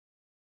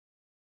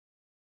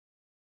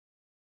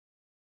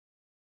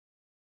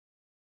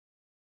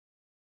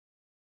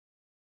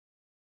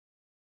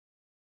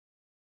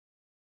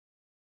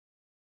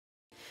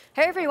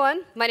Hey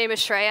everyone, my name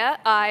is Shreya.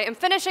 I am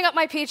finishing up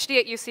my PhD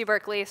at UC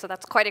Berkeley, so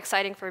that's quite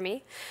exciting for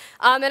me.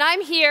 And I'm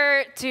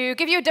here to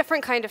give you a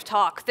different kind of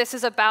talk. This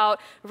is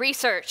about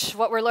research,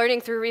 what we're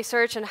learning through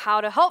research, and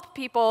how to help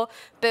people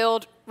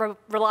build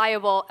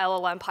reliable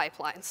LLM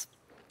pipelines.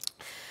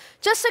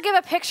 Just to give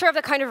a picture of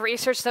the kind of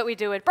research that we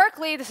do at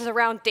Berkeley, this is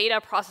around data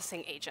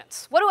processing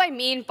agents. What do I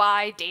mean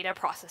by data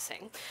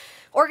processing?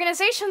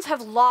 Organizations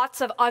have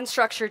lots of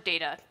unstructured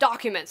data,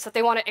 documents that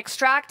they want to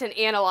extract and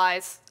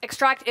analyze,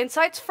 extract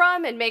insights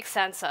from, and make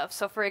sense of.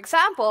 So for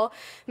example,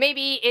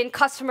 maybe in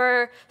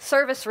customer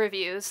service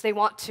reviews, they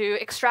want to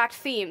extract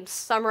themes,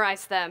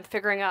 summarize them,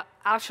 figuring out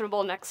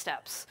actionable next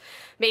steps.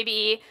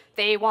 Maybe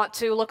they want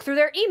to look through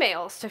their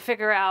emails to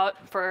figure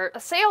out, for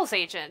a sales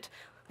agent,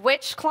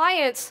 which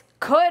clients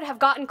could have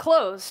gotten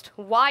closed.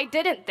 Why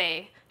didn't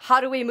they? How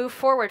do we move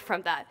forward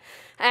from that?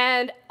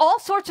 And all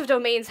sorts of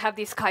domains have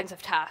these kinds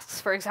of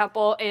tasks. For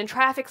example, in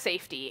traffic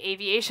safety,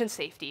 aviation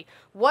safety,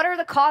 what are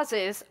the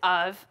causes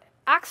of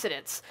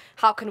accidents?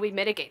 How can we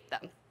mitigate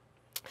them?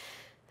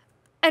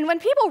 And when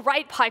people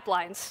write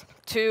pipelines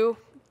to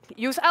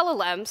use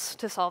LLMs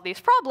to solve these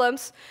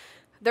problems,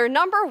 their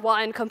number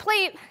one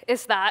complaint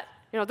is that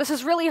this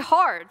is really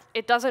hard.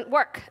 It doesn't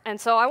work.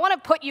 And so I want to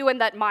put you in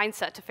that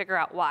mindset to figure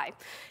out why.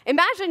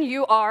 Imagine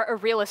you are a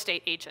real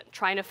estate agent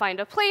trying to find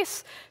a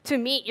place to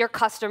meet your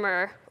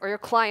customer or your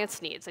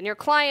client's needs. And your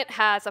client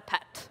has a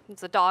pet.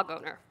 It's a dog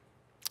owner.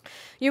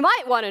 You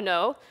might want to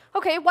know,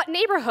 OK, what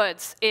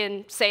neighborhoods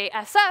in, say,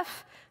 SF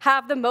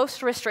have the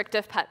most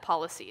restrictive pet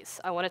policies?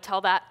 I want to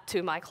tell that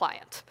to my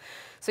client.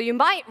 So you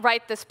might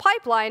write this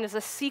pipeline as a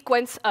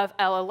sequence of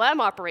LLM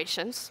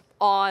operations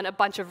on a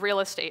bunch of real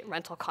estate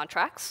rental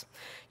contracts.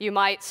 You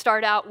might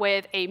start out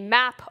with a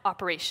map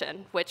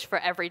operation, which for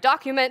every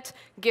document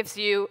gives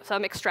you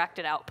some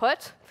extracted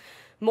output.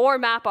 More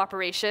map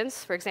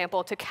operations, for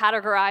example, to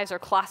categorize or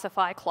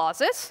classify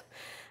clauses.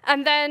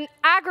 And then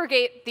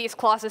aggregate these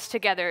clauses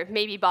together,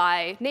 maybe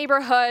by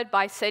neighborhood,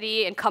 by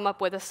city, and come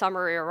up with a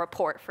summary or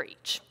report for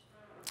each.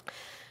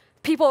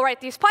 People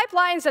write these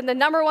pipelines, and the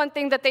number one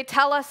thing that they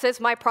tell us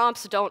is, my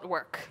prompts don't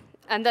work.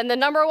 And then the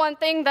number one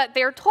thing that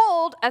they're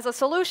told as a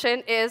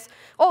solution is,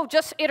 oh,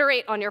 just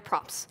iterate on your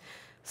prompts.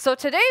 So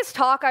today's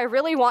talk, I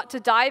really want to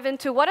dive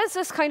into what does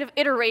this kind of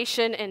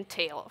iteration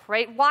entail,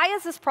 right? Why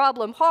is this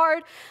problem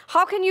hard?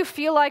 How can you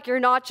feel like you're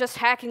not just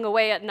hacking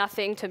away at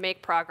nothing to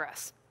make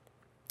progress?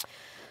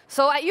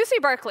 So at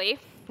UC Berkeley,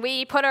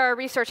 we put our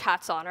research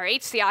hats on, our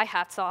HCI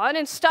hats on,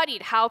 and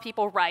studied how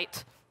people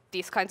write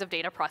these kinds of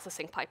data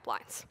processing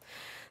pipelines.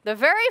 The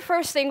very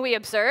first thing we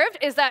observed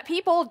is that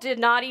people did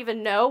not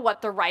even know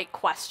what the right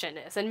question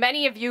is. And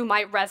many of you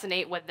might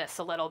resonate with this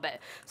a little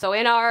bit. So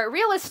in our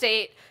real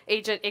estate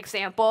agent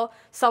example,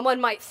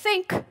 someone might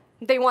think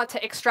they want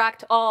to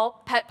extract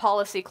all pet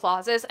policy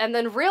clauses and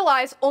then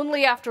realize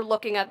only after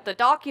looking at the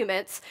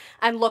documents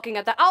and looking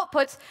at the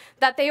outputs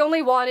that they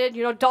only wanted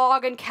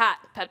dog and cat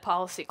pet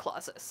policy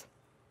clauses.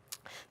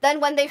 Then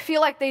when they feel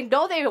like they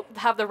know they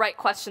have the right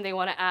question they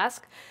want to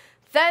ask,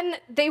 then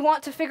they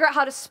want to figure out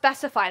how to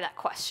specify that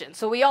question.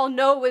 So we all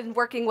know when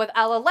working with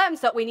LLMs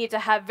that we need to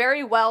have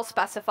very well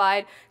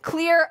specified,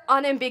 clear,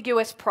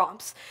 unambiguous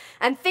prompts.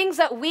 And things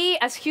that we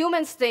as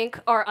humans think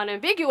are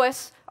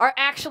unambiguous are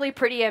actually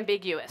pretty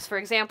ambiguous. For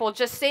example,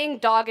 just saying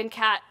dog and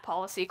cat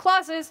policy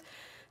clauses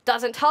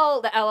doesn't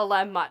tell the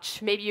LLM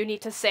much. Maybe you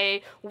need to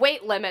say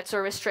weight limits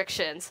or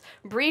restrictions,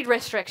 breed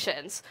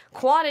restrictions,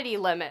 quantity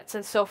limits,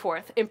 and so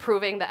forth,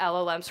 improving the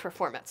LLM's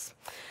performance.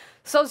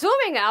 So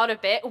zooming out a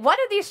bit, what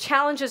do these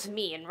challenges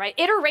mean, right?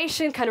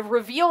 Iteration kind of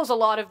reveals a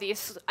lot of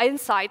these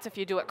insights if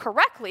you do it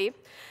correctly.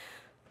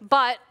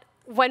 But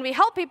when we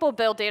help people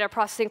build data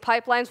processing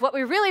pipelines, what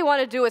we really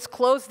want to do is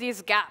close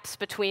these gaps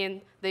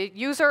between the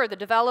user or the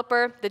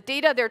developer, the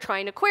data they're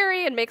trying to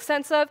query and make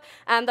sense of,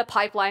 and the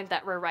pipeline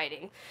that we're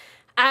writing.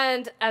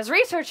 And as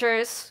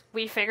researchers,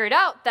 we figured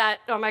out that,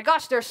 oh my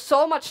gosh, there's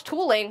so much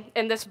tooling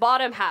in this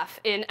bottom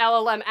half in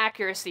LLM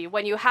accuracy.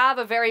 When you have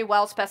a very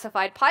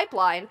well-specified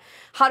pipeline,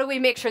 how do we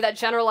make sure that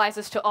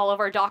generalizes to all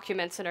of our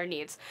documents and our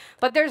needs?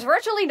 But there's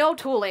virtually no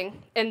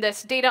tooling in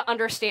this data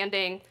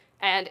understanding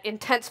and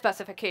intent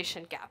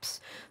specification gaps.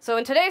 So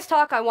in today's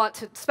talk, I want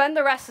to spend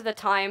the rest of the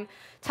time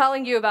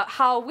telling you about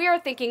how we are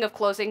thinking of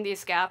closing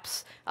these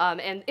gaps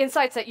and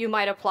insights that you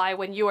might apply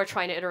when you are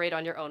trying to iterate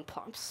on your own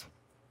prompts.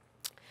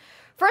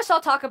 First,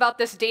 I'll talk about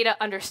this data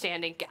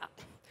understanding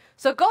gap.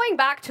 So going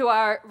back to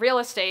our real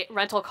estate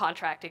rental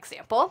contract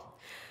example,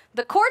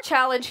 the core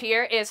challenge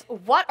here is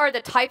what are the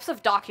types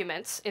of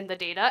documents in the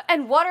data,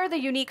 and what are the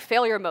unique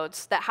failure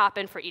modes that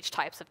happen for each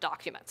types of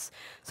documents?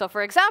 So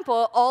for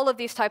example, all of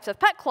these types of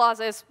pet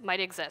clauses might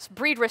exist,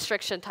 breed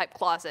restriction type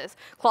clauses,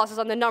 clauses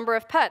on the number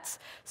of pets,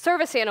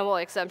 service animal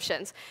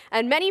exemptions.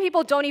 And many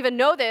people don't even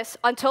know this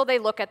until they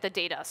look at the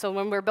data. So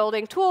when we're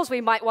building tools, we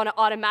might want to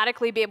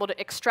automatically be able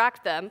to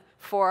extract them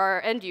for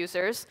our end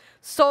users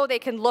so they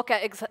can look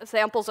at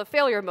examples of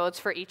failure modes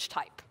for each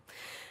type.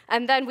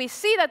 And then we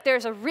see that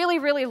there's a really,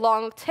 really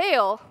long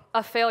tail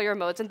of failure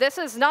modes. And this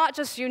is not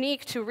just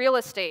unique to real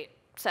estate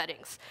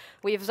settings.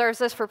 We observe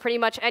this for pretty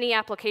much any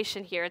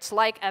application here. It's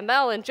like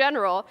ML in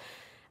general.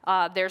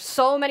 There's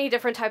so many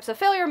different types of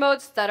failure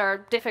modes that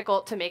are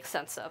difficult to make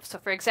sense of. So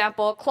for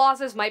example,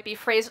 clauses might be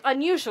phrased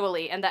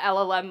unusually, and the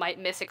LLM might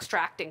miss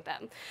extracting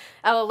them.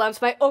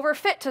 LLMs might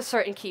overfit to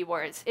certain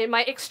keywords. It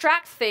might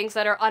extract things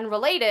that are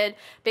unrelated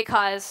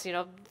because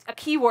a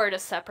keyword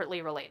is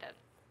separately related,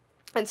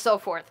 and so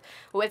forth.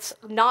 It's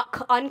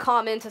not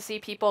uncommon to see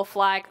people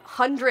flag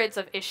hundreds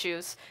of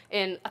issues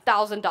in a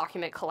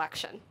 1,000-document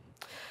collection.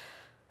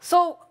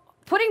 So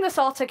putting this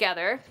all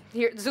together,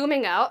 here,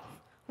 zooming out,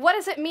 what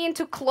does it mean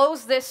to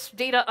close this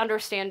data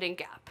understanding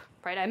gap?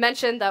 Right? I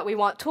mentioned that we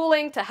want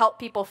tooling to help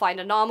people find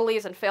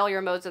anomalies and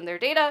failure modes in their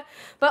data,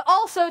 but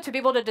also to be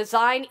able to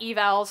design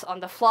evals on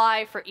the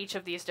fly for each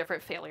of these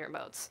different failure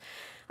modes.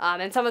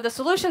 And some of the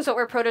solutions that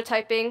we're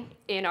prototyping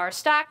in our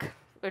stack,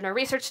 in our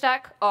research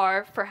stack,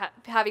 are for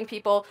having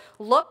people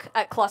look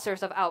at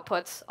clusters of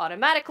outputs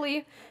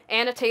automatically,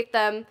 annotate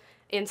them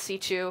in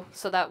situ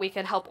so that we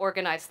can help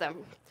organize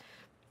them.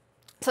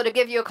 So to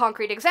give you a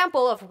concrete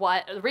example of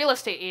what a real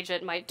estate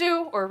agent might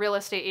do, or a real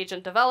estate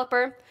agent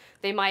developer,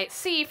 they might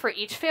see for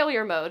each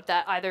failure mode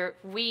that either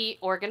we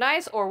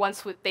organize, or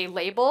once they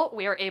label,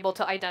 we are able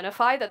to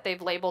identify that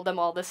they've labeled them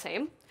all the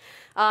same,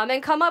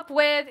 and come up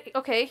with,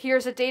 OK,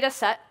 here's a data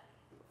set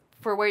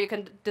for where you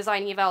can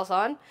design evals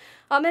on.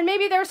 And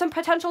maybe there are some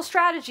potential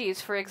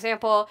strategies, for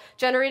example,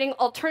 generating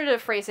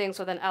alternative phrasings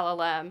with an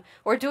LLM,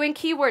 or doing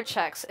keyword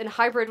checks in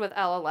hybrid with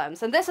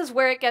LLMs. And this is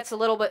where it gets a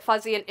little bit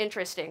fuzzy and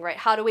interesting, right?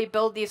 How do we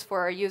build these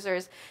for our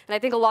users? And I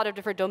think a lot of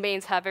different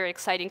domains have very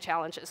exciting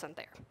challenges in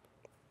there.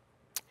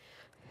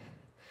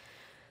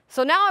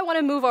 So now I want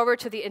to move over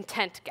to the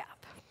intent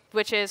gap,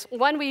 which is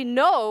when we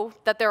know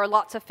that there are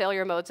lots of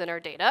failure modes in our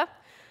data,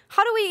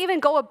 how do we even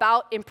go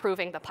about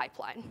improving the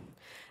pipeline?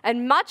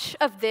 And much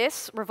of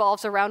this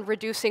revolves around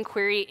reducing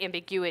query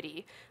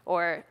ambiguity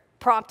or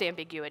prompt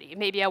ambiguity.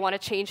 Maybe I want to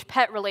change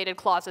pet-related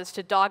clauses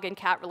to dog and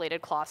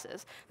cat-related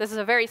clauses. This is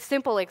a very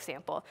simple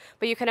example.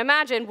 But you can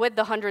imagine with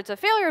the hundreds of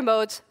failure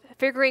modes,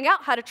 figuring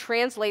out how to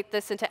translate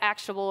this into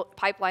actual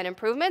pipeline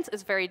improvements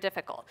is very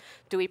difficult.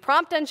 Do we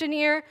prompt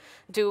engineer?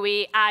 Do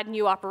we add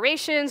new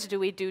operations? Do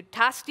we do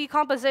task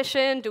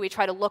decomposition? Do we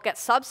try to look at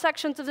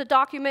subsections of the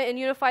document and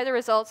unify the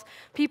results?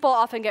 People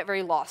often get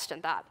very lost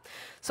in that.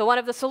 So one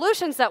of the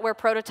solutions that we're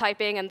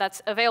prototyping and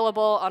that's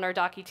available on our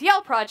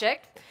doc.etl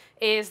project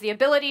is the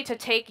ability to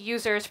take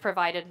users'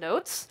 provided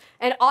notes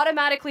and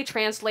automatically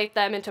translate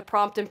them into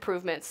prompt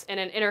improvements in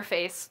an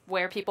interface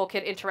where people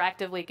can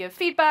interactively give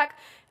feedback,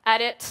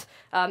 edit,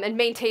 and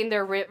maintain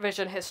their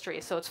revision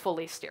history so it's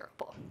fully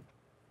steerable.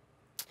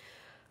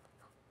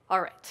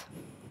 All right.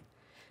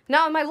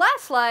 Now, on my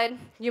last slide,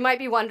 you might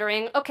be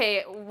wondering,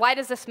 OK, why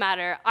does this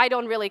matter? I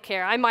don't really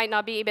care. I might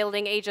not be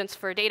building agents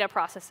for data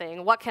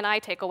processing. What can I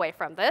take away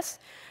from this?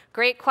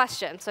 Great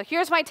question. So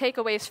here's my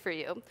takeaways for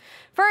you.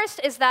 First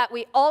is that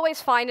we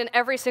always find in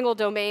every single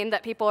domain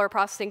that people are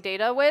processing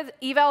data with,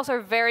 evals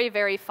are very,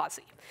 very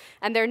fuzzy.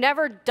 And they're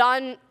never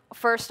done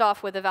first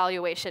off with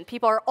evaluation.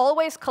 People are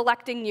always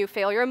collecting new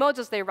failure modes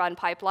as they run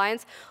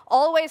pipelines,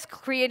 always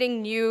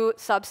creating new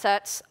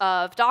subsets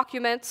of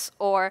documents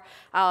or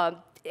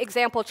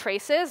example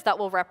traces that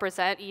will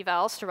represent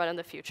evals to run in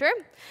the future.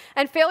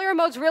 And failure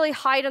modes really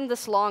hide in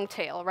this long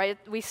tail, right?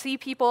 We see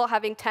people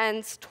having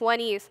 10s,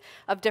 20s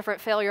of different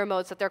failure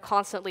modes that they're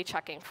constantly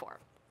checking for.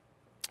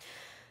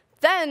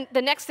 Then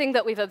the next thing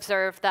that we've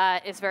observed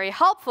that is very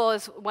helpful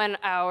is when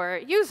our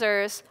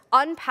users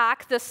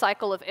unpack this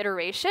cycle of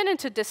iteration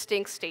into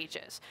distinct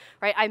stages.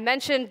 Right? I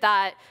mentioned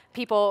that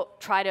people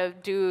try to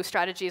do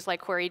strategies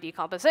like query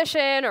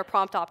decomposition or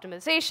prompt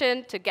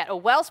optimization to get a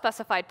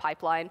well-specified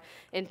pipeline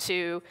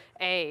into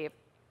a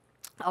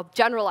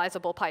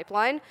generalizable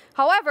pipeline.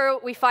 However,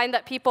 we find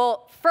that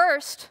people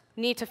first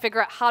need to figure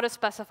out how to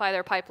specify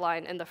their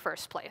pipeline in the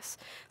first place.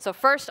 So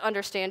first,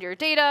 understand your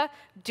data.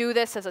 Do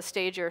this as a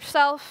stage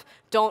yourself.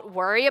 Don't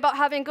worry about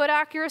having good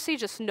accuracy.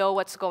 Just know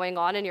what's going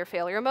on in your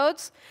failure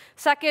modes.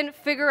 Second,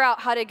 figure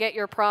out how to get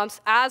your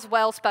prompts as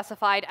well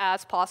specified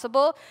as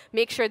possible.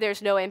 Make sure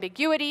there's no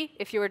ambiguity.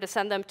 If you were to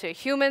send them to a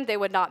human, they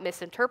would not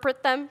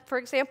misinterpret them, for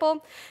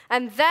example.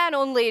 And then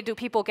only do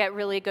people get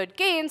really good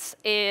gains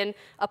in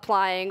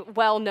applying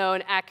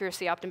well-known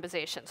accuracy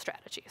optimization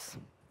strategies.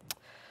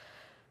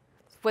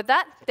 With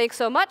that, thanks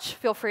so much.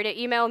 Feel free to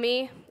email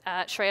me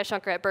at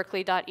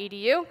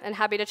shreyashankar@berkeley.edu, and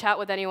happy to chat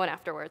with anyone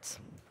afterwards.